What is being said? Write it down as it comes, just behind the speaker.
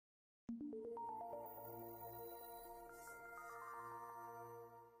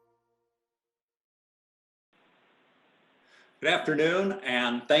Good afternoon,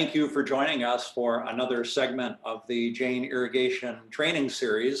 and thank you for joining us for another segment of the Jane Irrigation Training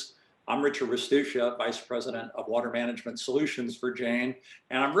Series. I'm Richard Restuccia, Vice President of Water Management Solutions for Jane,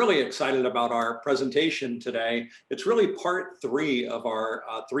 and I'm really excited about our presentation today. It's really part three of our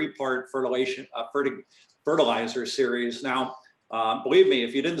three-part fertilizer series. Now, believe me,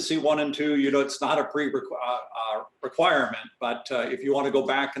 if you didn't see one and two, you know it's not a requirement, but if you want to go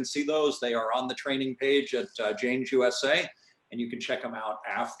back and see those, they are on the training page at Jane's USA, and you can check them out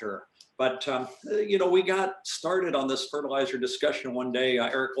after. But, we got started on this fertilizer discussion one day.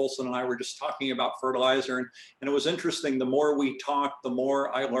 Eric Olson and I were just talking about fertilizer, and it was interesting. The more we talked, the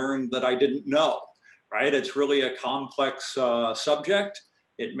more I learned that I didn't know, right? It's really a complex subject.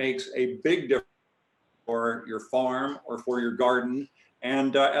 It makes a big difference for your farm or for your garden.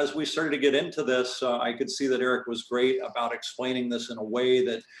 And as we started to get into this, I could see that Eric was great about explaining this in a way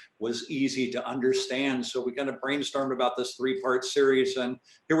that was easy to understand. So we kind of brainstormed about this three-part series, and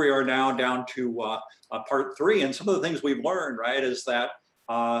here we are now down to part three. And some of the things we've learned, right, is that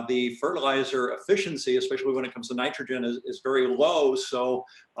the fertilizer efficiency, especially when it comes to nitrogen, is very low. So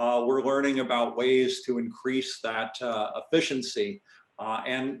we're learning about ways to increase that efficiency.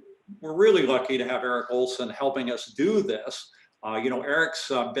 And we're really lucky to have Eric Olson helping us do this.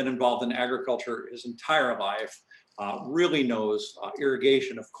 Eric's been involved in agriculture his entire life, really knows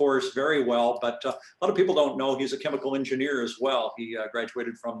irrigation, of course, very well, but a lot of people don't know he's a chemical engineer as well. He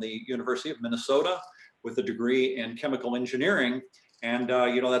graduated from the University of Minnesota with a degree in chemical engineering, and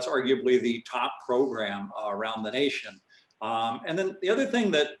that's arguably the top program around the nation. And then the other thing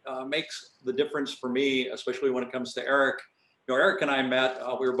that makes the difference for me, especially when it comes to Eric, Eric and I met,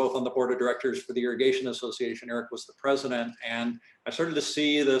 we were both on the board of directors for the Irrigation Association. Eric was the president, and I started to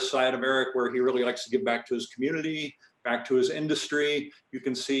see this side of Eric where he really likes to give back to his community, back to his industry. You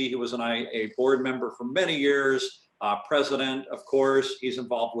can see he was a board member for many years, president, of course. He's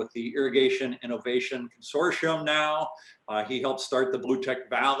involved with the Irrigation Innovation Consortium now. He helped start the Blue Tech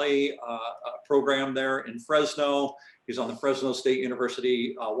Valley program there in Fresno. He's on the Fresno State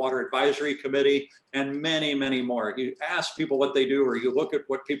University Water Advisory Committee, and many, many more. You ask people what they do, or you look at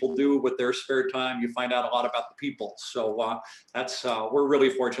what people do with their spare time, you find out a lot about the people. So we're really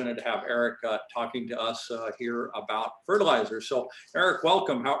fortunate to have Eric talking to us here about fertilizer. So Eric,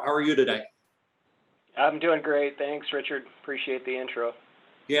 welcome. How are you today? I'm doing great. Thanks, Richard. Appreciate the intro.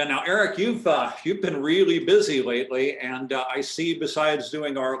 Yeah, now Eric, you've been really busy lately, and I see besides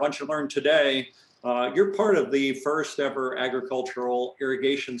doing our Lunch and Learn today, you're part of the first ever agricultural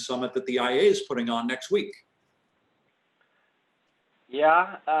irrigation summit that the IA is putting on next week.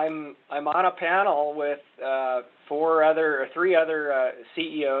 Yeah, I'm on a panel with three other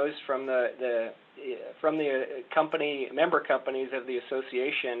CEOs from the member companies of the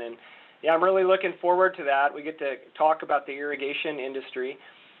association, and yeah, I'm really looking forward to that. We get to talk about the irrigation industry.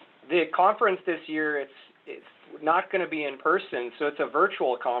 The conference this year, it's not going to be in person, so it's a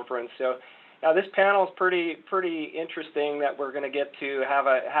virtual conference. So now this panel is pretty interesting that we're going to get to have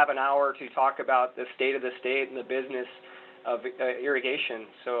an hour to talk about the state of the state and the business of irrigation.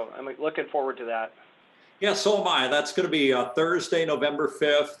 So I'm looking forward to that. Yeah, so am I. That's going to be Thursday, November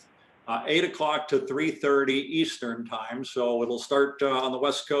 5th, 8 o'clock to 3:30 Eastern time. So it'll start on the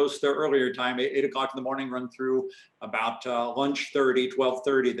West Coast, their earlier time, 8 o'clock in the morning, run through about lunch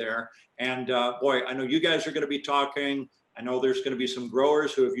 12:30 there. And boy, I know you guys are going to be talking. I know there's going to be some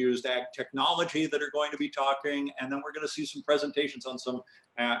growers who have used ag technology that are going to be talking, and then we're going to see some presentations on some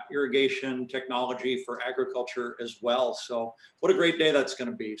irrigation technology for agriculture as well. So what a great day that's going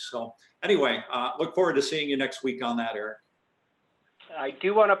to be. So anyway, look forward to seeing you next week on that, Eric. I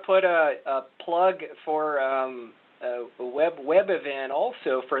do want to put a plug for a web event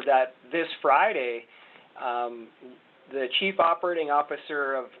also for that this Friday. The Chief Operating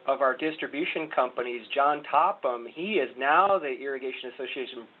Officer of our distribution companies, John Topham, he is now the Irrigation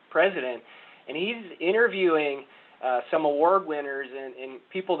Association President, and he's interviewing some award winners and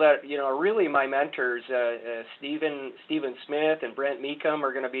people that are really my mentors. Stephen Smith and Brent Meekum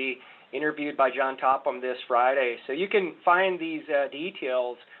are going to be interviewed by John Topham this Friday. So you can find these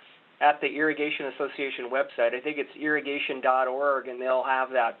details at the Irrigation Association website. I think it's irrigation.org, and they'll have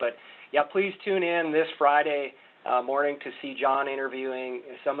that. But yeah, please tune in this Friday morning to see John interviewing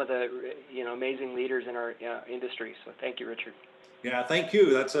some of the amazing leaders in our industry. So thank you, Richard. Yeah, thank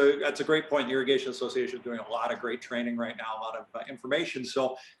you. That's a great point. The Irrigation Association is doing a lot of great training right now, a lot of information.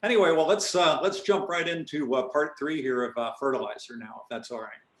 So anyway, well, let's jump right into part three here of fertilizer now, if that's all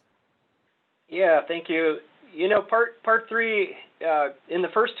right. Yeah, thank you. Part three, in the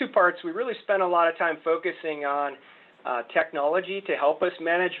first two parts, we really spent a lot of time focusing on technology to help us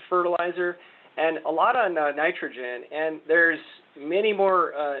manage fertilizer. and a lot on nitrogen. And there's many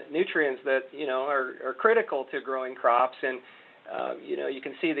more nutrients that are critical to growing crops. And you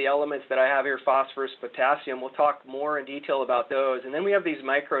can see the elements that I have here: phosphorus, potassium. We'll talk more in detail about those. And then we have these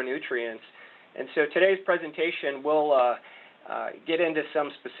micronutrients. And so today's presentation will get into some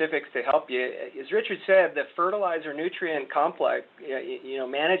specifics to help you. As Richard said, the fertilizer nutrient complex,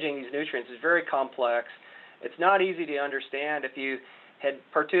 managing these nutrients is very complex. It's not easy to understand. If you had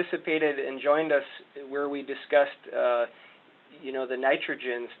participated and joined us where we discussed, the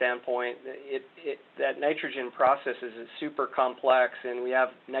nitrogen standpoint, that nitrogen process is super complex, and we have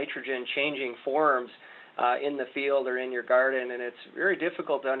nitrogen changing forms in the field or in your garden, and it's very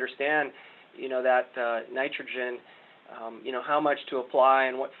difficult to understand, that nitrogen, how much to apply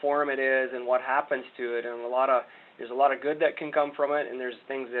and what form it is and what happens to it, and there's a lot of good that can come from it, and there's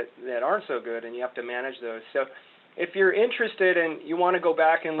things that aren't so good, and you have to manage those. So if you're interested and you want to go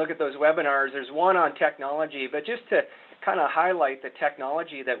back and look at those webinars, there's one on technology, but just to kind of highlight the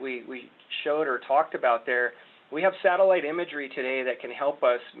technology that we showed or talked about there, we have satellite imagery today that can help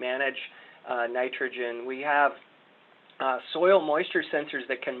us manage nitrogen. We have soil moisture sensors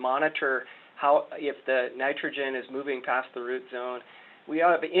that can monitor if the nitrogen is moving past the root zone. We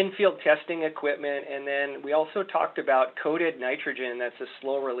have infield testing equipment, and then we also talked about coated nitrogen that's a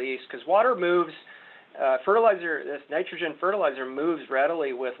slow release, because water moves, this nitrogen fertilizer moves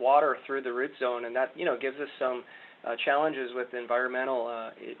readily with water through the root zone, and that gives us some challenges with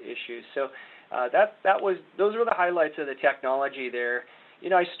environmental issues. So those were the highlights of the technology there.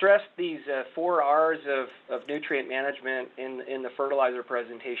 I stressed these 4 R's of nutrient management in the fertilizer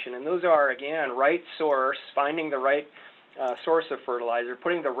presentation, and those are, again, right source, finding the right source of fertilizer,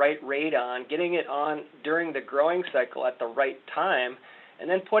 putting the right rate on, getting it on during the growing cycle at the right time, and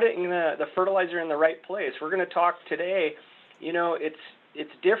then putting the fertilizer in the right place. We're going to talk today,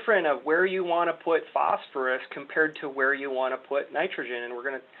 it's different of where you want to put phosphorus compared to where you want to put nitrogen, and we're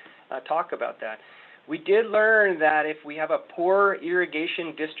going to talk about that. We did learn that if we have a poor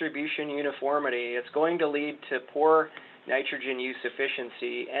irrigation distribution uniformity, it's going to lead to poor nitrogen use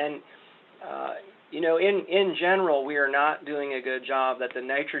efficiency. And, in general, we are not doing a good job, that the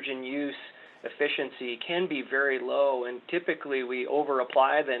nitrogen use efficiency can be very low, and typically we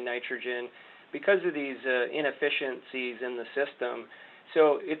over-apply the nitrogen because of these inefficiencies in the system.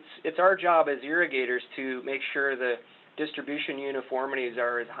 So it's our job as irrigators to make sure the distribution uniformities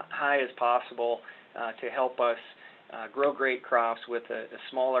are as high as possible to help us grow great crops with a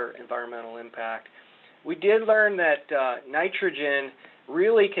smaller environmental impact. We did learn that nitrogen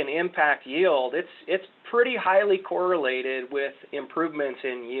really can impact yield. It's pretty highly correlated with improvements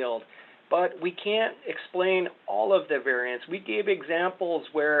in yield, but we can't explain all of the variance. We gave examples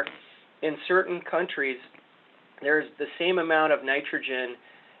where in certain countries there's the same amount of nitrogen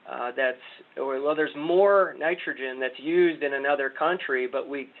there's more nitrogen that's used in another country, but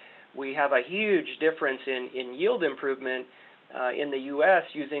we have a huge difference in yield improvement in the U.S.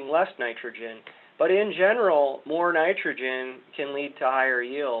 using less nitrogen. But in general, more nitrogen can lead to higher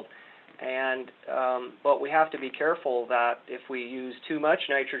yield. But we have to be careful that if we use too much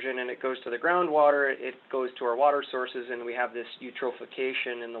nitrogen and it goes to the groundwater, it goes to our water sources, and we have this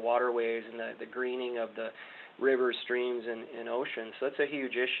eutrophication in the waterways and the greening of the rivers, streams, and oceans. So that's a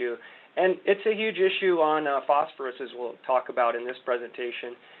huge issue. And it's a huge issue on phosphorus, as we'll talk about in this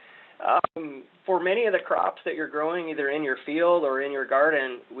presentation. For many of the crops that you're growing either in your field or in your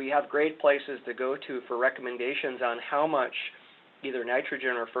garden, we have great places to go to for recommendations on how much either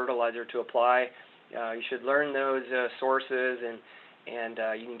nitrogen or fertilizer to apply. You should learn those sources, and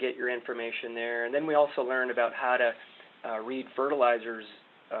you can get your information there. And then we also learn about how to read fertilizers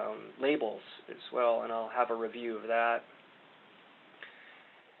labels as well, and I'll have a review of that.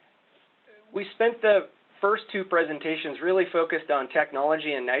 We spent the first 2 presentations really focused on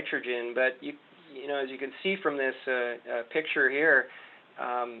technology and nitrogen, but as you can see from this picture here,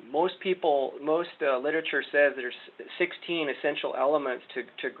 most literature says there's 16 essential elements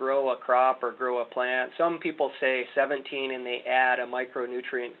to grow a crop or grow a plant. Some people say 17, and they add a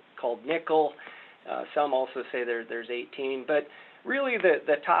micronutrient called nickel. Some also say there's 18, but really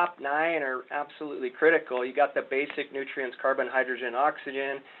the top 9 are absolutely critical. You got the basic nutrients: carbon, hydrogen,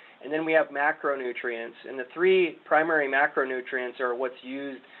 oxygen. And then we have macronutrients, and the 3 primary macronutrients are what's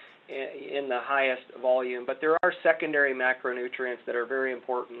used in the highest volume. But there are secondary macronutrients that are very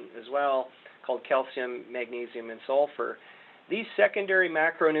important as well, called calcium, magnesium, and sulfur. These secondary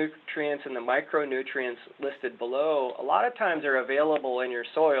macronutrients and the micronutrients listed below, a lot of times are available in your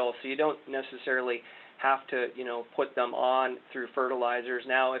soil, so you don't necessarily have to, put them on through fertilizers.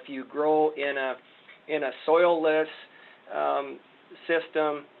 Now, if you grow in a soil-less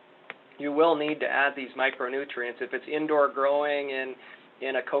system, you will need to add these micronutrients. If it's indoor growing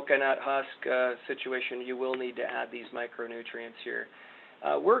in a coconut husk situation, you will need to add these micronutrients here.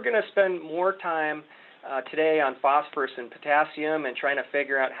 We're going to spend more time today on phosphorus and potassium and trying to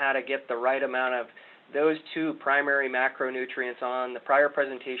figure out how to get the right amount of those two primary macronutrients on. The prior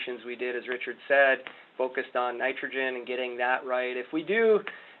presentations we did, as Richard said, focused on nitrogen and getting that right. If we do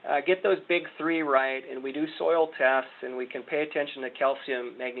get those big three right and we do soil tests and we can pay attention to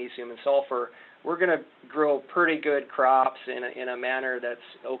calcium, magnesium, and sulfur, we're going to grow pretty good crops in a manner that's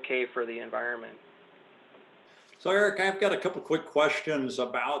okay for the environment. So Eric, I've got a couple quick questions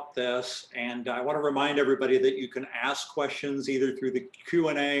about this, and I want to remind everybody that you can ask questions either through the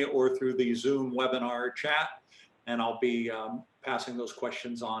Q&A or through the Zoom webinar chat, and I'll be passing those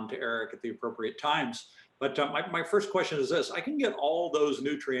questions on to Eric at the appropriate times. But my first question is this: I can get all those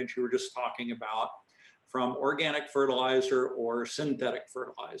nutrients you were just talking about from organic fertilizer or synthetic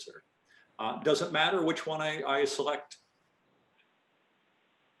fertilizer. Does it matter which one I select?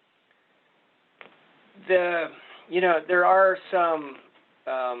 There are some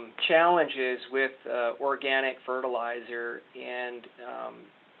challenges with organic fertilizer, and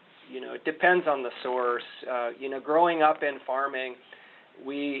it depends on the source. Growing up in farming,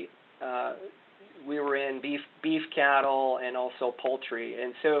 we were in beef cattle and also poultry,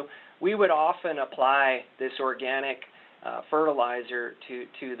 and so we would often apply this organic fertilizer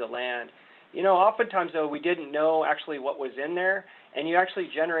to the land. Oftentimes though, we didn't know actually what was in there, and you actually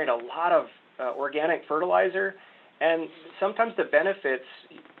generate a lot of organic fertilizer, and sometimes the benefits,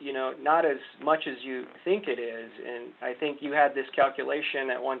 not as much as you think it is. And I think you had this calculation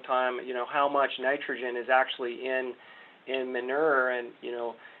at one time, how much nitrogen is actually in manure, and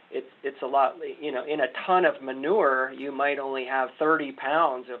it's a lot. In a ton of manure, you might only have 30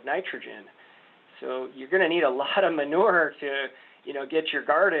 pounds of nitrogen. So you're going to need a lot of manure to get your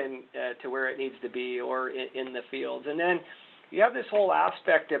garden to where it needs to be, or in the fields. And then you have this whole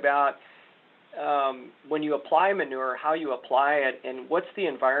aspect about when you apply manure, how you apply it, and what's the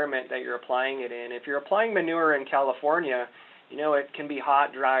environment that you're applying it in. If you're applying manure in California, it can be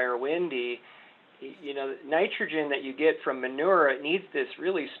hot, dry, or windy. Nitrogen that you get from manure, it needs this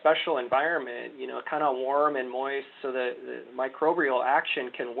really special environment, kind of warm and moist, so the microbial action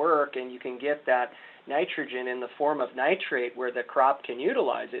can work, and you can get that nitrogen in the form of nitrate where the crop can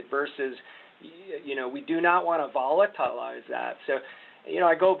utilize it, versus, we do not want to volatilize that. So,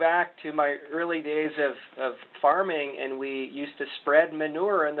 I go back to my early days of farming, and we used to spread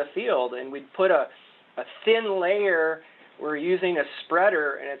manure in the field, and we'd put a thin layer. We're using a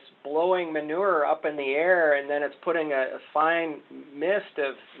spreader, and it's blowing manure up in the air, and then it's putting a fine mist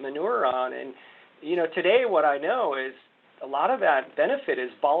of manure on. And, today what I know is a lot of that benefit is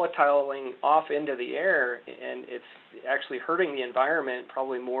volatiling off into the air, and it's actually hurting the environment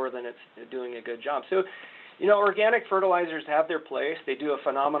probably more than it's doing a good job. So, organic fertilizers have their place. They do a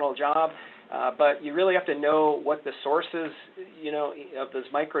phenomenal job, but you really have to know what the sources, of those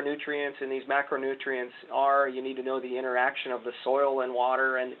micronutrients and these macronutrients are. You need to know the interaction of the soil and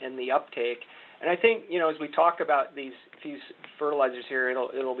water and the uptake. And I think, as we talk about these fertilizers here,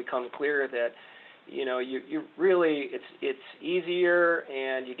 it'll become clear that, you really, it's easier,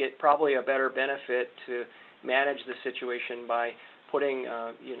 and you get probably a better benefit to manage the situation by putting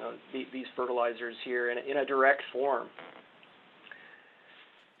these fertilizers here in a direct form.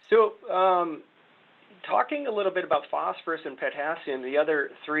 So talking a little bit about phosphorus and potassium, the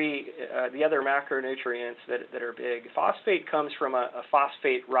other macronutrients that are big. Phosphate comes from a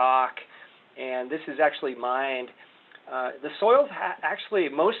phosphate rock, and this is actually mined. The soils, actually,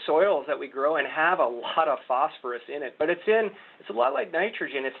 most soils that we grow in have a lot of phosphorus in it, but it's a lot like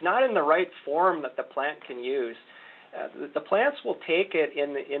nitrogen. It's not in the right form that the plant can use. The plants will take it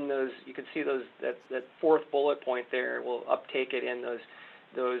in those. You can see that fourth bullet point there will uptake it in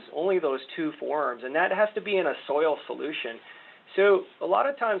only those two forms, and that has to be in a soil solution. So a lot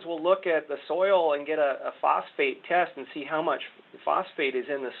of times we'll look at the soil and get a phosphate test and see how much phosphate is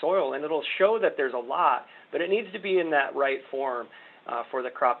in the soil, and it'll show that there's a lot, but it needs to be in that right form for the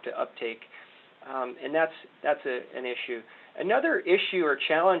crop to uptake, and that's an issue. Another issue or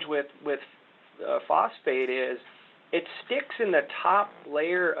challenge with phosphate is it sticks in the top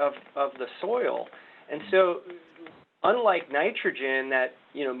layer of the soil, and so unlike nitrogen that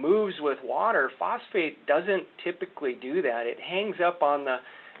moves with water, phosphate doesn't typically do that. It hangs up on the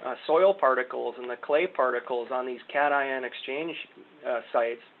soil particles and the clay particles on these cation exchange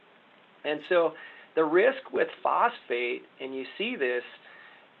sites, and so the risk with phosphate, and you see this,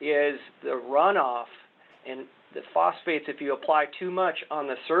 is the runoff. And the phosphates, if you apply too much on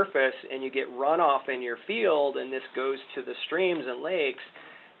the surface and you get runoff in your field, and this goes to the streams and lakes,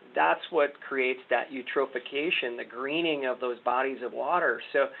 that's what creates that eutrophication, the greening of those bodies of water.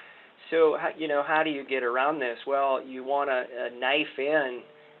 So how do you get around this? Well, you want to knife in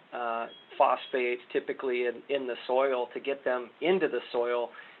phosphates typically in the soil to get them into the soil,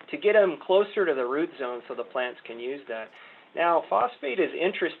 to get them closer to the root zone so the plants can use that. Now, phosphate is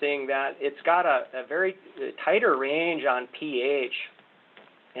interesting that it's got a very tighter range on pH,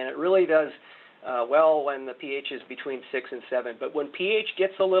 and it really does well when the pH is between 6 and 7. But when pH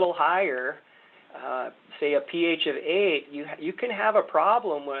gets a little higher, say a pH of 8, you can have a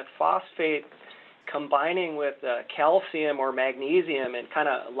problem with phosphate combining with calcium or magnesium and kind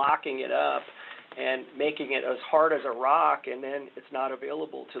of locking it up and making it as hard as a rock, and then it's not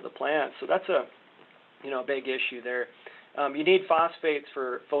available to the plant. So that's a big issue there. You need phosphates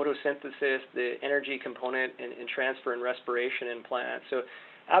for photosynthesis, the energy component, and transfer and respiration in plants. So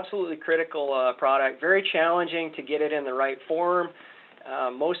absolutely critical product. Very challenging to get it in the right form.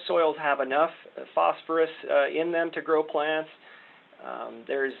 Most soils have enough phosphorus in them to grow plants.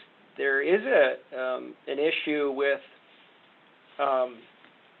 There is an issue with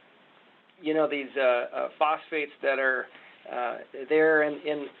these phosphates that are there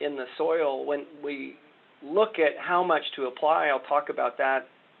in the soil. When we look at how much to apply, I'll talk about that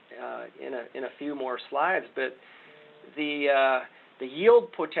in a few more slides. But the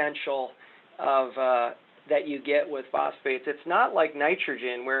yield potential of that you get with phosphates, it's not like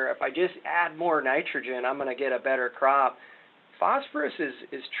nitrogen, where if I just add more nitrogen, I'm going to get a better crop. Phosphorus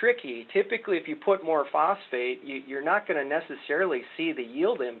is tricky. Typically, if you put more phosphate, you're not going to necessarily see the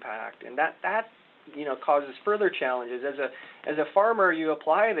yield impact, and that causes further challenges. As a farmer, you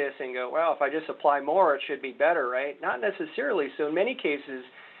apply this and go, well, if I just apply more, it should be better, right? Not necessarily. So in many cases,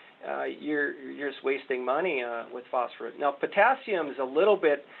 you're just wasting money with phosphorus. Now, potassium is a little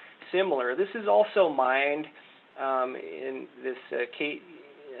bit similar. This is also mined in this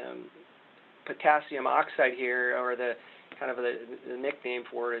potassium oxide here, or the nickname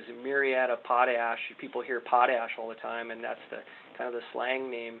for it is muriate of potash. People hear potash all the time, and that's the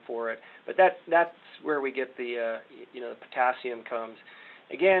slang name for it. But that's where we get the the potassium comes.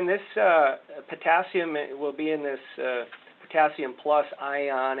 Again, this potassium will be in this potassium plus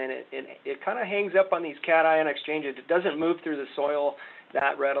ion, and it kind of hangs up on these cation exchanges. It doesn't move through the soil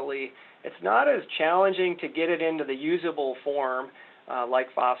that readily. It's not as challenging to get it into the usable form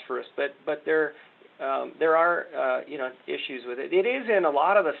like phosphorus, but there are issues with it. It is in a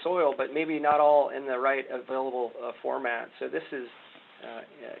lot of the soil, but maybe not all in the right available format. So this is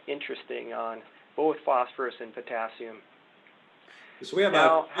interesting on both phosphorus and potassium. So we have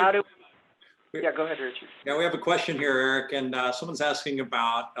go ahead, Richard. Yeah, we have a question here, Eric, and someone's asking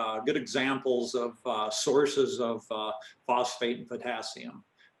about good examples of sources of phosphate and potassium.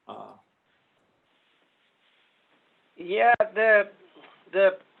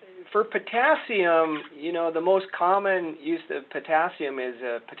 For potassium, the most common use of potassium is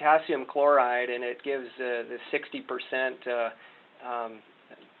potassium chloride, and it gives the 60%.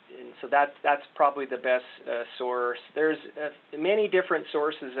 And so that's probably the best source. There's many different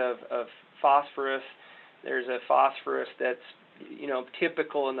sources of phosphorus. There's a phosphorus that's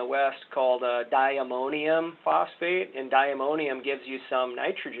typical in the West called diammonium phosphate, and diammonium gives you some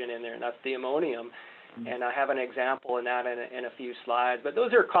nitrogen in there, and that's the ammonium. And I have an example in that in a few slides. But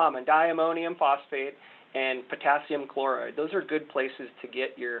those are common: diammonium phosphate and potassium chloride. Those are good places to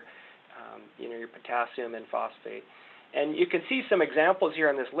get your your potassium and phosphate. And you can see some examples here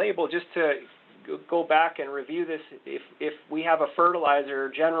on this label. Just to go back and review this, if we have a fertilizer,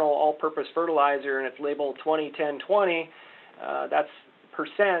 general all-purpose fertilizer, and it's labeled 20-10-20, that's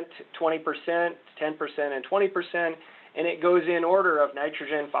percent, 20%, 10%, and 20%, and it goes in order of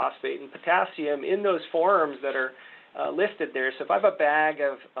nitrogen, phosphate, and potassium in those forms that are listed there. So if I have a bag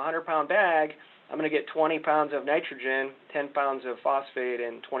of a 100-pound bag, I'm going to get 20 pounds of nitrogen, 10 pounds of phosphate,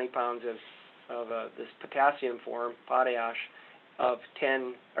 and 20 pounds of this potassium form, potash, of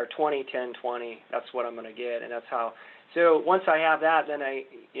 10 or 20, 10, 20. That's what I'm going to get, and that's how. So once I have that, then I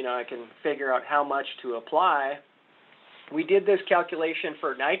can figure out how much to apply. We did this calculation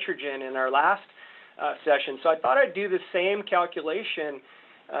for nitrogen in our last session, so I thought I'd do the same calculation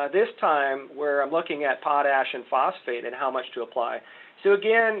this time, where I'm looking at potash and phosphate and how much to apply. So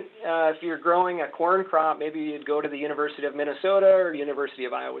again, if you're growing a corn crop, maybe you'd go to the University of Minnesota or University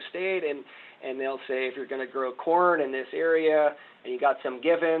of Iowa State, and they'll say, if you're going to grow corn in this area and you got some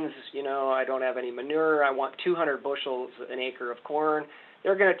givens, I don't have any manure, I want 200 bushels an acre of corn,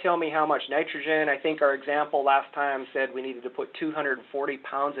 they're going to tell me how much nitrogen. I think our example last time said we needed to put 240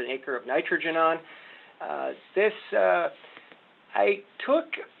 pounds an acre of nitrogen on. I took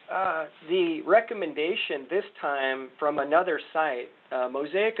the recommendation this time from another site,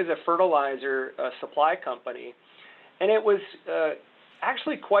 Mosaic is a fertilizer supply company, and it was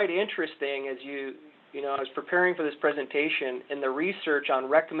actually quite interesting as I was preparing for this presentation and the research on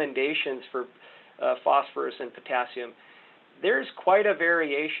recommendations for phosphorus and potassium. There's quite a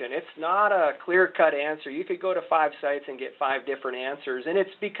variation. It's not a clear-cut answer. You could go to 5 sites and get 5 different answers, and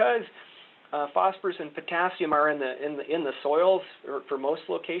it's because phosphorus and potassium are in the soils for most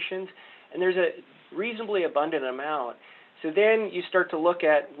locations, and there's a reasonably abundant amount. So then you start to look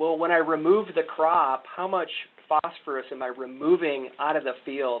at, well, when I remove the crop, how much phosphorus am I removing out of the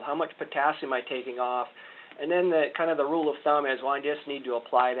field? How much potassium am I taking off? And then the rule of thumb is, well, I just need to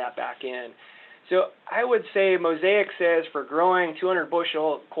apply that back in. So I would say Mosaic says for growing 200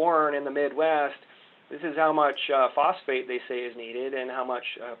 bushel corn in the Midwest, this is how much phosphate they say is needed and how much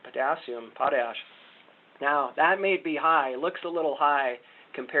potash. Now, that may be high, looks a little high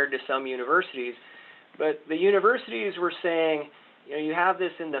compared to some universities, but the universities were saying, you have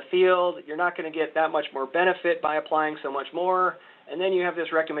this in the field, you're not going to get that much more benefit by applying so much more, and then you have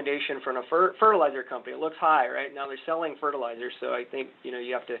this recommendation from a fertilizer company. It looks high, right? Now they're selling fertilizer, so I think,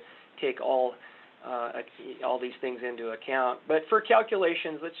 you have to take all these things into account. But for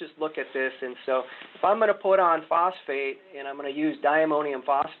calculations, let's just look at this. And so if I'm going to put on phosphate and I'm going to use diammonium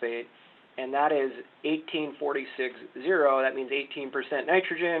phosphate, and that is 18-46-0, that means 18%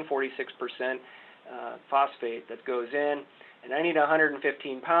 nitrogen, 46% phosphate that goes in. And I need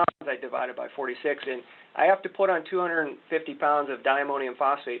 115 pounds, I divide it by 46, and I have to put on 250 pounds of diammonium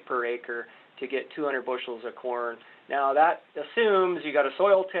phosphate per acre to get 200 bushels of corn. Now that assumes you got a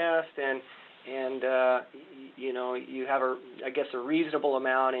soil test and you have a reasonable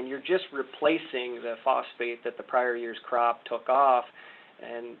amount, and you're just replacing the phosphate that the prior year's crop took off.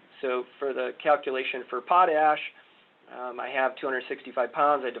 And so for the calculation for potash, I have 265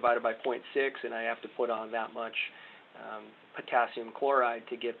 pounds, I divide it by 0.6, and I have to put on that much potassium chloride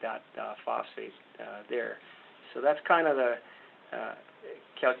to get that phosphate there. So that's kind of the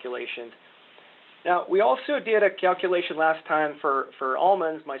calculations. Now, we also did a calculation last time for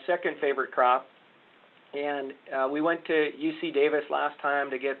almonds, my second favorite crop, and we went to UC Davis last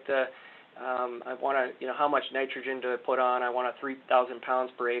time to get the, I want to, how much nitrogen to put on. I want 3,000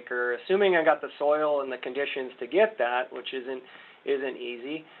 pounds per acre, assuming I got the soil and the conditions to get that, which isn't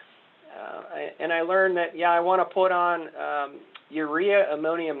easy. And I learned that, I want to put on urea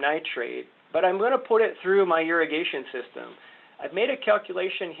ammonium nitrate, but I'm going to put it through my irrigation system. I've made a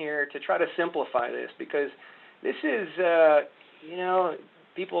calculation here to try to simplify this because this is,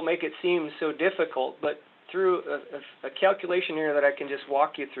 people make it seem so difficult, but through a calculation here that I can just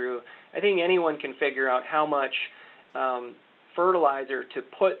walk you through, I think anyone can figure out how much fertilizer to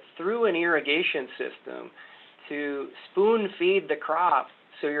put through an irrigation system to spoon feed the crop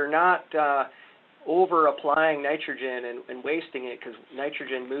so you're not over applying nitrogen and wasting it, because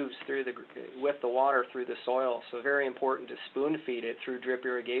nitrogen moves through with the water through the soil. So very important to spoon feed it through drip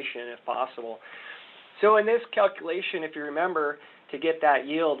irrigation if possible. So in this calculation, if you remember, to get that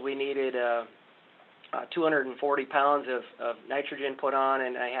yield, we needed 240 pounds of nitrogen put on,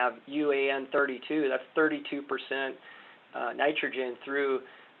 and I have UAN 32. That's 32% nitrogen through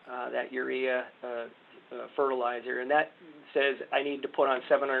that urea fertilizer, and that says I need to put on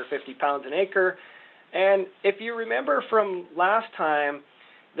 750 pounds an acre. And if you remember from last time,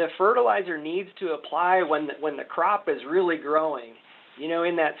 the fertilizer needs to apply when the crop is really growing.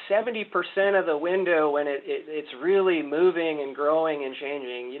 In that 70% of the window when it's really moving and growing and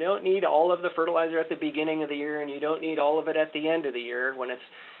changing, you don't need all of the fertilizer at the beginning of the year, and you don't need all of it at the end of the year when it's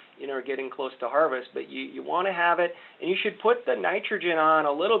getting close to harvest, but you want to have it, and you should put the nitrogen on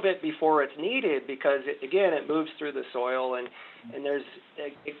a little bit before it's needed, because it moves through the soil, and there's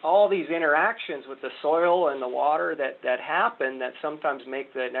all these interactions with the soil and the water that happen that sometimes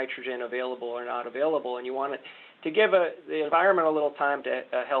make the nitrogen available or not available, and you want it to give the environment a little time to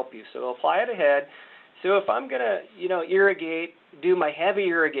help you. So apply it ahead. So if I'm going to irrigate, do my heavy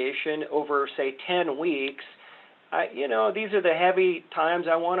irrigation over say 10 weeks, these are the heavy times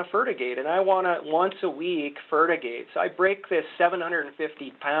I want to fertigate, and I want to once a week fertigate. So I break this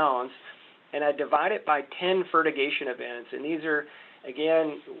 750 pounds, and I divide it by 10 fertigation events. And these are,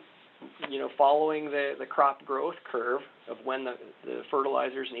 again, following the crop growth curve of when the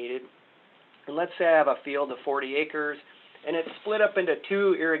fertilizer is needed. And let's say I have a field of 40 acres, and it's split up into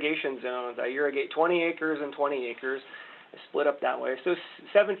 2 irrigation zones. I irrigate 20 acres and 20 acres. Split up that way. So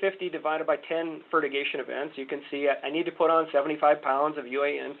 750 divided by 10 fertigation events, you can see I need to put on 75 pounds of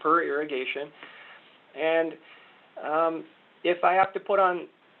UAN per irrigation. And if I have to put on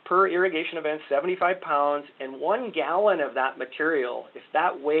per irrigation event, 75 pounds, and 1 gallon of that material, if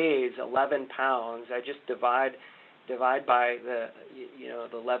that weighs 11 pounds, I just divide by the,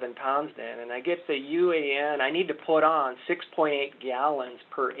 the 11 pounds then, and I get the UAN. I need to put on 6.8 gallons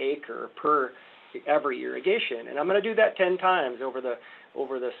per acre per every irrigation, and I'm going to do that 10 times over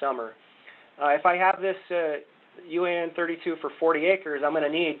the summer. If I have this UAN 32 for 40 acres, I'm going to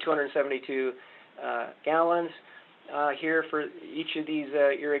need 272 gallons here for each of these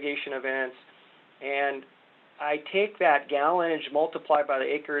irrigation events, and I take that gallonage multiplied by the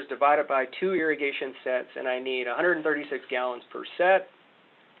acres divided by 2 irrigation sets, and I need 136 gallons per set.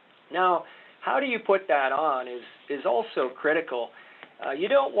 Now, how do you put that on is also critical. You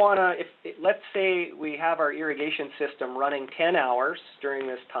don't want to, let's say we have our irrigation system running 10 hours during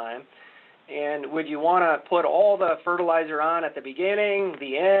this time, and would you want to put all the fertilizer on at the beginning,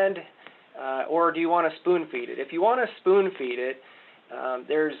 the end, or do you want to spoon feed it? If you want to spoon feed it,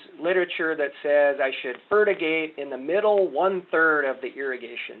 there's literature that says I should fertigate in the middle 1/3 of the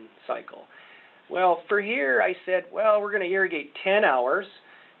irrigation cycle. Well, for here I said, well, we're going to irrigate 10 hours,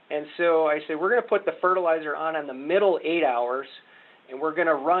 and so I said we're going to put the fertilizer on in the middle 8 hours, and we're going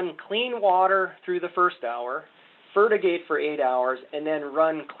to run clean water through the first hour, fertigate for 8 hours, and then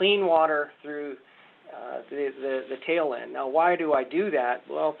run clean water through the tail end. Now, why do I do that?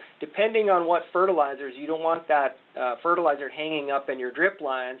 Well, depending on what fertilizers, you don't want that fertilizer hanging up in your drip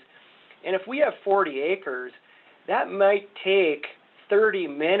lines. And if we have 40 acres, that might take 30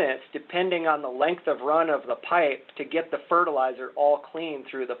 minutes, depending on the length of run of the pipe, to get the fertilizer all clean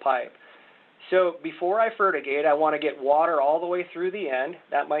through the pipe. So before I fertigate, I want to get water all the way through the end.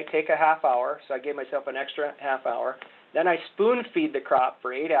 That might take a half hour, so I gave myself an extra half hour. Then I spoon feed the crop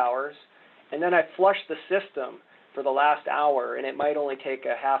for 8 hours, and then I flush the system for the last hour, and it might only take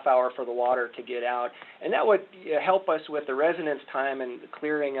a half hour for the water to get out. And that would help us with the residence time and the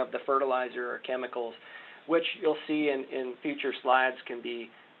clearing of the fertilizer or chemicals, which you'll see in future slides can be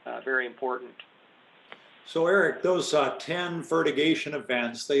very important. So Eric, those 10 fertigation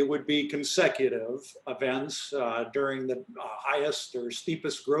events, they would be consecutive events during the highest or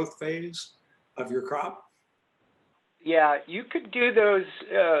steepest growth phase of your crop? Yeah, you could do those,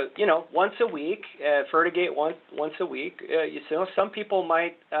 once a week, fertigate once a week. Some people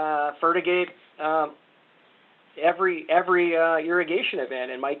might fertigate every irrigation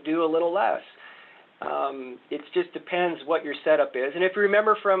event and might do a little less. It just depends what your setup is. And if you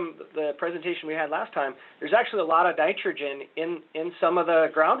remember from the presentation we had last time, there's actually a lot of nitrogen in some of the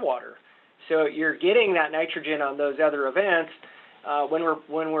groundwater. So you're getting that nitrogen on those other events. When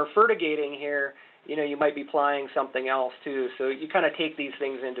we're fertigating here, you might be applying something else too. So you kind of take these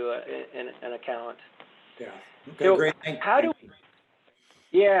things into an account. Yeah. Okay, So great.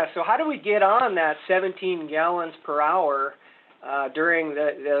 so how do we get on that 17 gallons per hour during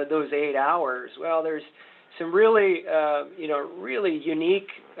those 8 hours? Well, there's some really, really unique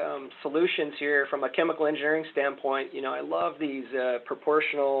solutions here from a chemical engineering standpoint. I love these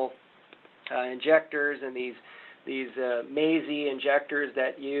proportional injectors and these Mazie injectors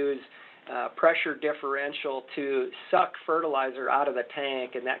that use pressure differential to suck fertilizer out of the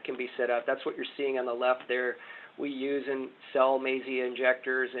tank, and that can be set up. That's what you're seeing on the left there. We use and sell Mazie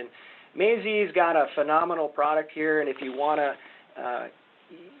injectors, and Mazie's got a phenomenal product here, and if you want to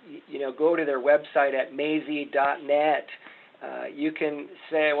go to their website at mazie.net, you can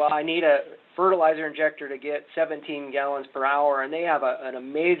say, well, I need a fertilizer injector to get 17 gallons per hour, and they have an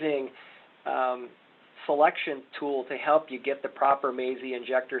amazing selection tool to help you get the proper Mazie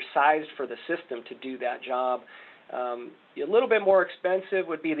injector sized for the system to do that job. A little bit more expensive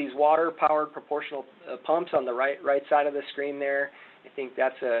would be these water-powered proportional pumps on the right side of the screen there. I think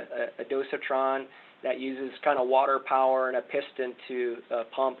that's a Dosatron that uses kind of water power and a piston to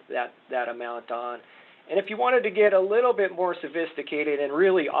pump that amount on. And if you wanted to get a little bit more sophisticated and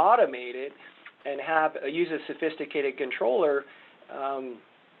really automate it and use a sophisticated controller,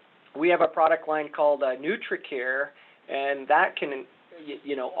 we have a product line called NutriCare, and that can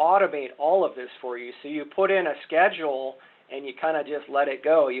automate all of this for you. So you put in a schedule and you kind of just let it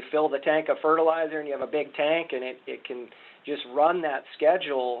go. You fill the tank of fertilizer and you have a big tank, and it can just run that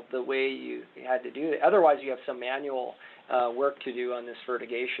schedule the way you had to do it. Otherwise, you have some manual work to do on this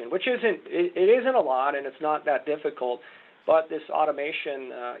fertigation, which isn't a lot, and it's not that difficult. But this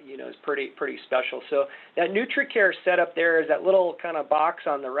automation, is pretty special. So that NutriCare setup there is that little kind of box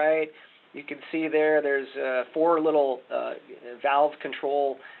on the right. You can see there's 4 little valve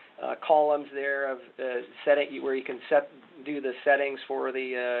control columns there of setting where you can do the settings for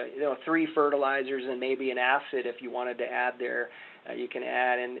the 3 fertilizers and maybe an acid if you wanted to add there. You can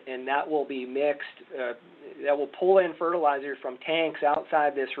add, and that will be mixed. That will pull in fertilizer from tanks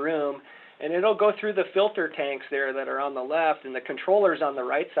outside this room, and it'll go through the filter tanks there that are on the left, and the controller's on the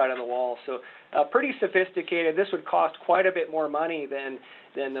right side of the wall. So pretty sophisticated. This would cost quite a bit more money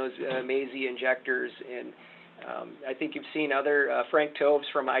than those Maisie injectors. And I think you've seen other, Frank Tobes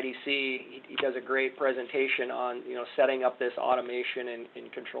from IDC, he does a great presentation on setting up this automation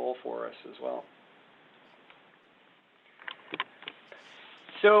and control for us as well.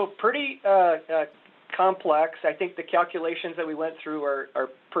 So pretty complex. I think the calculations that we went through are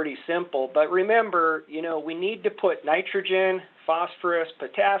pretty simple. But remember, we need to put nitrogen, phosphorus,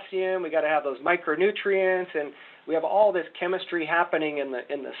 potassium. We got to have those micronutrients, and we have all this chemistry happening in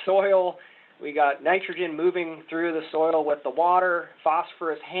the soil. We got nitrogen moving through the soil with the water,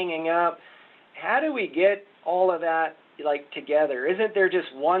 phosphorus hanging up. How do we get all of that together? Isn't there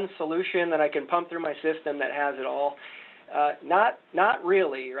just one solution that I can pump through my system that has it all? Not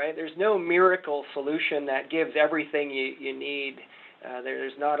really, right? There's no miracle solution that gives everything you need.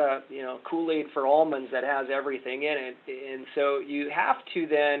 There's not a Kool-Aid for almonds that has everything in it, and so you have to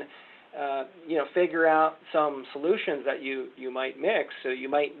then figure out some solutions that you might mix. So you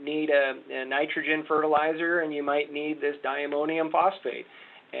might need a nitrogen fertilizer, and you might need this diammonium phosphate.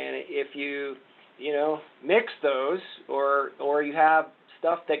 And if you mix those, or you have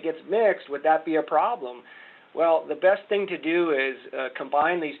stuff that gets mixed, would that be a problem? Well, the best thing to do is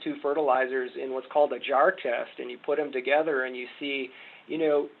combine these 2 fertilizers in what's called a jar test, and you put them together and you see,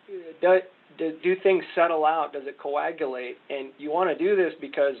 do things settle out? Does it coagulate? And you want to do this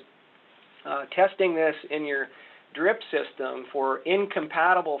because testing this in your drip system for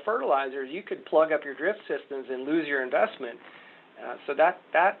incompatible fertilizers, you could plug up your drip systems and lose your investment. So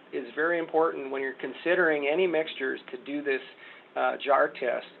that is very important when you're considering any mixtures to do this jar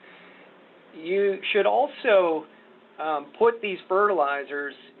test. You should also put these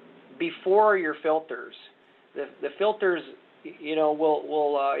fertilizers before your filters. The filters,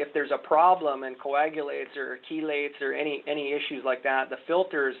 will if there's a problem and coagulates or chelates or any issues like that, the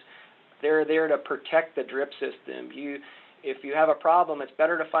filters, they're there to protect the drip system. If you have a problem, it's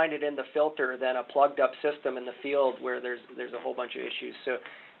better to find it in the filter than a plugged up system in the field where there's a whole bunch of issues. So,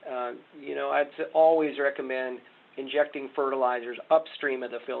 I'd always recommend injecting fertilizers upstream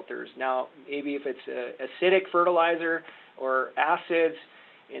of the filters. Now, maybe if it's acidic fertilizer or acids,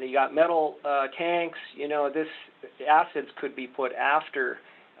 and you got metal tanks, this acids could be put after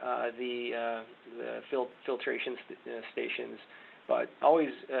the filtration stations. But always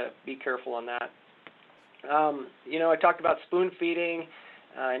be careful on that. I talked about spoon feeding,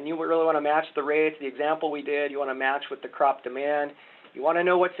 and you really want to match the rates. The example we did, you want to match with the crop demand. You want to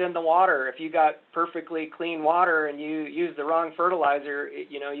know what's in the water. If you got perfectly clean water and you use the wrong fertilizer,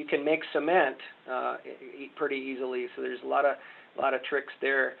 you can make cement pretty easily. So there's a lot of tricks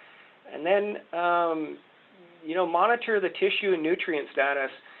there. And then monitor the tissue and nutrient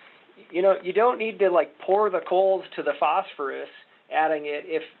status. You don't need to pour the coals to the phosphorus, adding it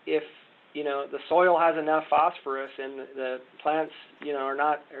if the soil has enough phosphorus and the plants,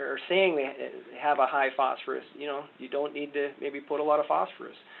 are saying they have a high phosphorus. You don't need to maybe put a lot of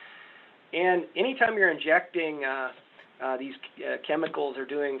phosphorus. And anytime you're injecting these chemicals or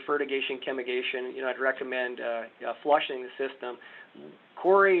doing fertigation, chemigation, I'd recommend flushing the system.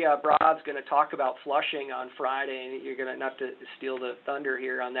 Corey Broad's going to talk about flushing on Friday, and you're going to not to steal the thunder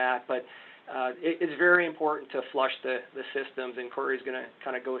here on that, but it's very important to flush the systems, and Corey's going to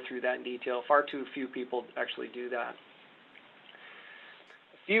kind of go through that in detail. Far too few people actually do that.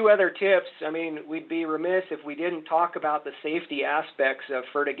 A few other tips. We'd be remiss if we didn't talk about the safety aspects of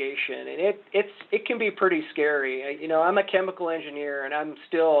fertigation, and it can be pretty scary. I'm a chemical engineer, and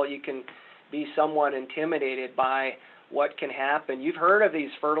you can be somewhat intimidated by what can happen. You've heard of these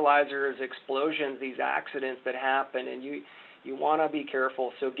fertilizers explosions, these accidents that happen, and you want to be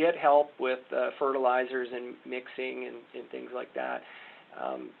careful. So get help with fertilizers and mixing and things like that.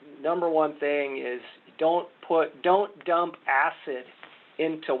 Number one thing is don't dump acid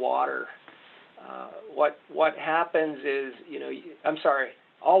into water. What happens is,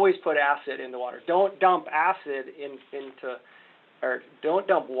 always put acid into water. Don't dump acid don't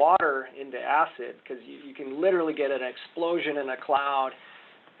dump water into acid, because you can literally get an explosion in a cloud.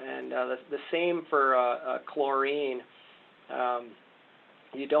 And the same for chlorine.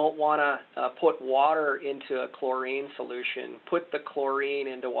 You don't want to put water into a chlorine solution. Put the chlorine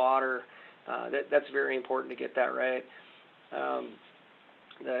into water. That's very important to get that right.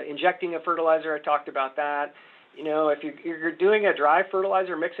 The injecting of fertilizer, I talked about that. you know, if you're doing a dry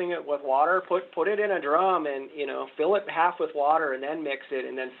fertilizer, mixing it with water, put it in a drum and, you know, fill it half with water and then mix it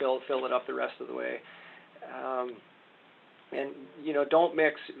and then fill it up the rest of the way. And, you know, don't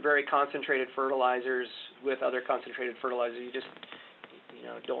mix very concentrated fertilizers with other concentrated fertilizers. You just, you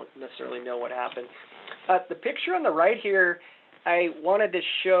know, don't necessarily know what happened. The picture on the right here, I wanted to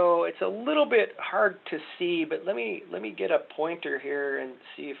show, it's a little bit hard to see, but let me get a pointer here and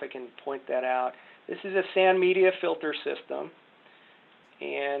see if I can point that out. This is a sand media filter system.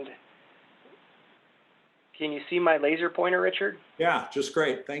 And can you see my laser pointer, Richard? Yeah, just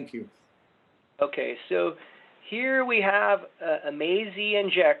great. Thank you. Okay, so here we have a Mazie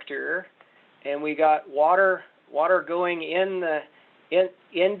injector, and we got water going into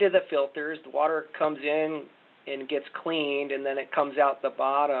the filters. The water comes in and gets cleaned, and then it comes out the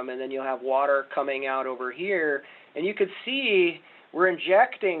bottom, and then you'll have water coming out over here. And you can see we're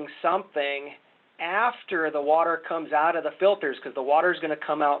injecting something after the water comes out of the filters, because the water is going to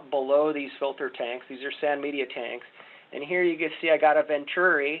come out below these filter tanks. These are sand media tanks. And here you can see I got a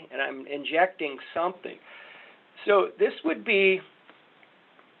Venturi, and I'm injecting something. So this would be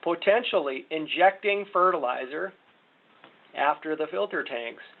potentially injecting fertilizer after the filter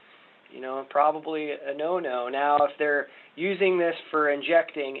tanks. You know, probably a no-no. Now, if they're using this for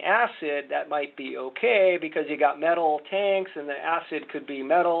injecting acid, that might be okay because you got metal tanks and the acid could be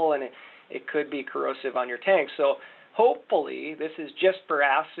metal and it could be corrosive on your tank. So hopefully this is just for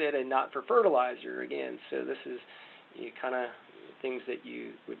acid and not for fertilizer again. So this is kind of things that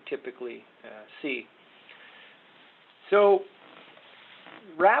you would typically see. So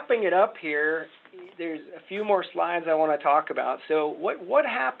wrapping it up here, there's a few more slides I want to talk about. So what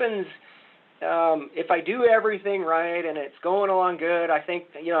happens if I do everything right and it's going along good? I think,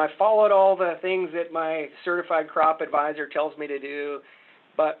 you know, I followed all the things that my certified crop advisor tells me to do,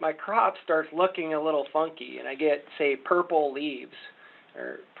 but my crop starts looking a little funky and I get, say, purple leaves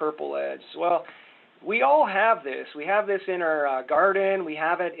or purple edge. Well, we all have this. We have this in our garden. We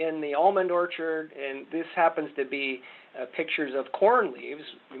have it in the almond orchard, and this happens to be pictures of corn leaves,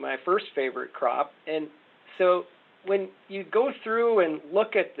 my first favorite crop. And so when you go through and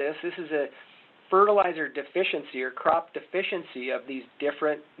look at this, this is a fertilizer deficiency or crop deficiency of these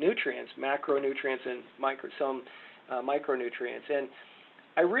different nutrients, macronutrients and some micronutrients. And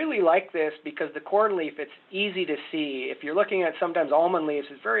I really like this because the corn leaf, it's easy to see. If you're looking at sometimes almond leaves,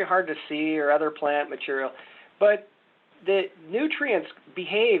 it's very hard to see, or other plant material. But the nutrients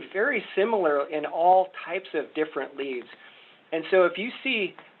behave very similar in all types of different leaves. And so if you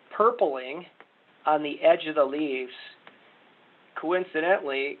see purpling on the edge of the leaves,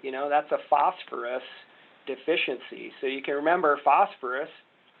 coincidentally, you know, that's a phosphorus deficiency. So you can remember phosphorus,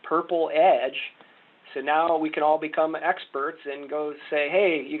 purple edge. So now we can all become experts and go say,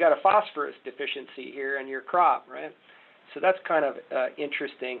 hey, you got a phosphorus deficiency here in your crop, right? So that's kind of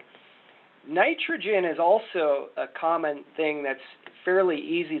interesting. Nitrogen is also a common thing that's fairly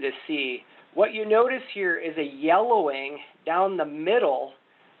easy to see. What you notice here is a yellowing down the middle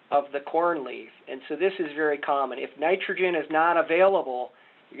of the corn leaf. And so this is very common. If nitrogen is not available,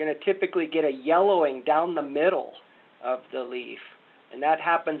 you're going to typically get a yellowing down the middle of the leaf. And that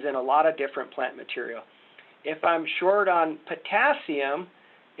happens in a lot of different plant material. If I'm short on potassium,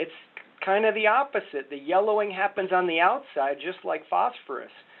 it's kind of the opposite. The yellowing happens on the outside, just like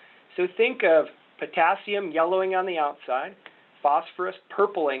phosphorus. So think of potassium yellowing on the outside, phosphorus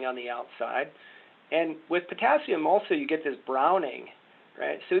purpling on the outside. And with potassium also you get this browning,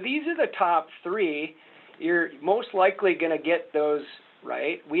 right? So these are the top three. You're most likely going to get those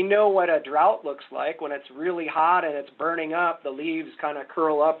right. We know what a drought looks like. When it's really hot and it's burning up, the leaves kind of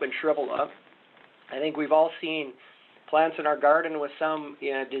curl up and shrivel up. I think we've all seen plants in our garden with some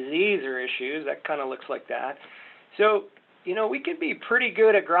disease or issues. That kind of looks like that. So, you know, we can be pretty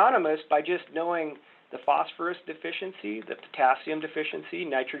good agronomists by just knowing the phosphorus deficiency, the potassium deficiency,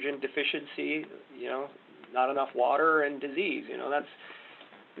 nitrogen deficiency, you know, not enough water and disease. You know, that's,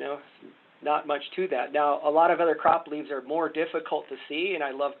 you know, not much to that. Now, a lot of other crop leaves are more difficult to see, and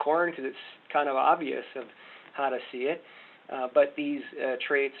I love corn because it's kind of obvious of how to see it. But these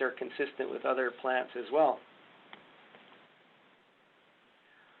traits are consistent with other plants as well.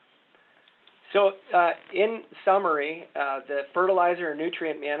 So in summary, the fertilizer and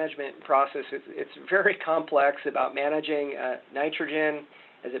nutrient management process, it's very complex about managing nitrogen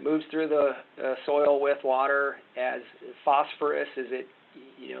as it moves through the soil with water, as phosphorus as it,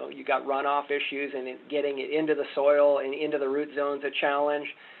 you know, you got runoff issues and getting it into the soil and into the root zone's a challenge.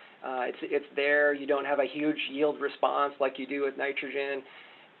 It's there. You don't have a huge yield response like you do with nitrogen.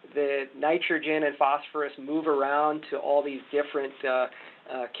 The nitrogen and phosphorus move around to all these different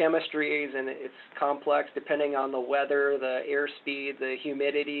chemistries, and it's complex depending on the weather, the airspeed, the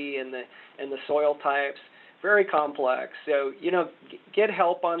humidity, and the soil types. Very complex. So, get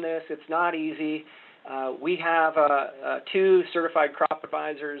help on this. It's not easy. We have 2 certified crop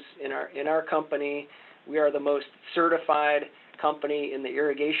advisors in our company. We are the most certified company in the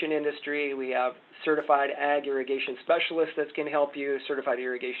irrigation industry. We have certified ag irrigation specialists that can help you, certified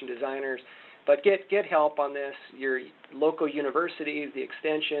irrigation designers. But get help on this. Your local universities, the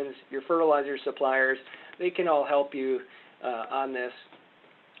extensions, your fertilizer suppliers, they can all help you on this.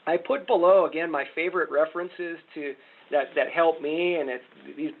 I put below, again, my favorite references that help me, and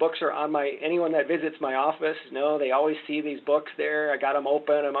these books are on anyone that visits my office, they always see these books there. I got them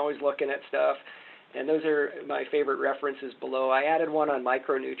open. I'm always looking at stuff. And those are my favorite references below. I added one on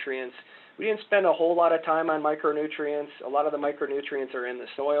micronutrients. We didn't spend a whole lot of time on micronutrients. A lot of the micronutrients are in the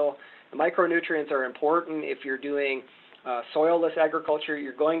soil. The micronutrients are important if you're doing soilless agriculture.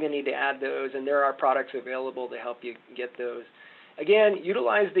 You're going to need to add those, and there are products available to help you get those. Again,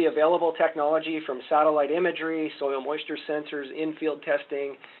 utilize the available technology from satellite imagery, soil moisture sensors, in-field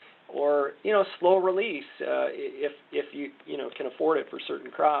testing, or slow release if you can afford it for certain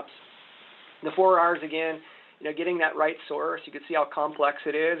crops. The 4 R's again, getting that right source. You can see how complex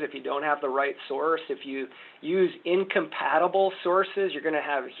it is if you don't have the right source. If you use incompatible sources, you're going to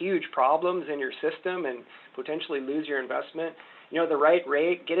have huge problems in your system and potentially lose your investment. The right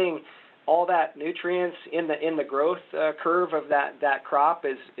rate, getting all that nutrients in the growth curve of that crop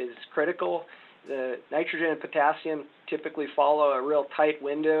is critical. The nitrogen and potassium typically follow a real tight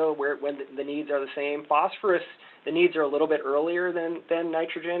window when the needs are the same. Phosphorus, the needs are a little bit earlier than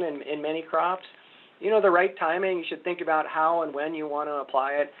nitrogen in many crops. The right timing, you should think about how and when you want to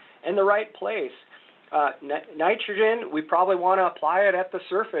apply it, and the right place. Nitrogen, we probably want to apply it at the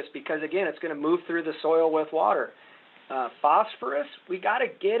surface because, again, it's going to move through the soil with water. Phosphorus, we got to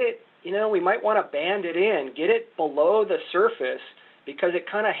get it, we might want to band it in, get it below the surface because it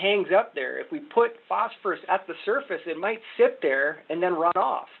kind of hangs up there. If we put phosphorus at the surface, it might sit there and then run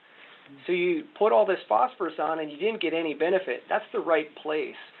off. So you put all this phosphorus on and you didn't get any benefit. That's the right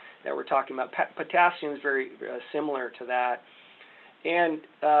place that we're talking about. Potassium is very similar to that. And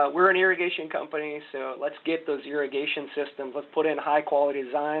we're an irrigation company, so let's get those irrigation systems. Let's put in high-quality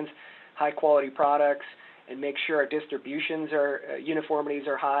designs, high-quality products, and make sure our distributions uniformities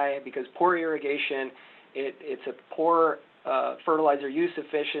are high, because poor irrigation, it's a poor fertilizer use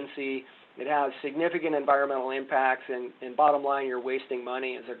efficiency. It has significant environmental impacts, and bottom line, you're wasting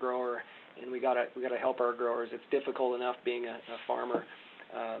money as a grower, and we gotta help our growers. It's difficult enough being a farmer,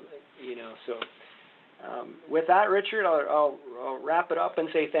 So with that, Richard, I'll wrap it up and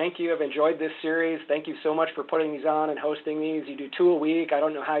say thank you. I've enjoyed this series. Thank you so much for putting these on and hosting these. You do 2 a week. I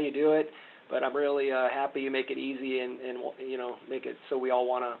don't know how you do it, but I'm really happy you make it easy and make it so we all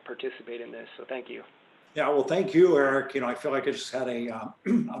want to participate in this. So thank you. Yeah, well, thank you, Eric. I feel like I just had a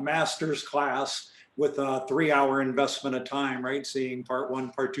master's class with a 3-hour investment of time, right? Seeing part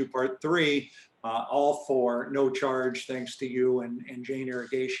 1, part 2, part 3, all for no charge, thanks to you and Jane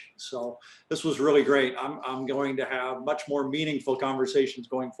Irrigation. So this was really great. I'm going to have much more meaningful conversations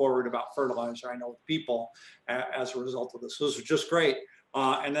going forward about fertilizer, I know, with people as a result of this. So this was just great.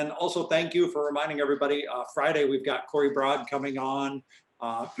 And then also thank you for reminding everybody, Friday, we've got Corey Broad coming on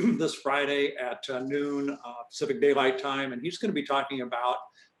this Friday at noon Pacific Daylight Time, and he's going to be talking about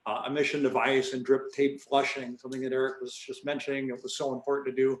emission device and drip tape flushing, something that Eric was just mentioning. It was so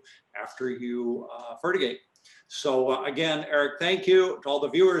important to do after you fertigate. So again, Eric, thank you to all the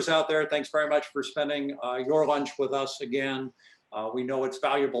viewers out there. Thanks very much for spending your lunch with us again. We know it's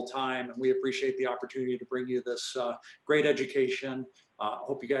valuable time, and we appreciate the opportunity to bring you this great education.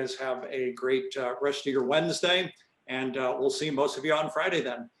 Hope you guys have a great rest of your Wednesday. And we'll see most of you on Friday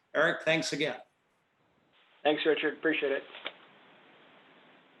then. Eric, thanks again. Thanks, Richard. Appreciate it.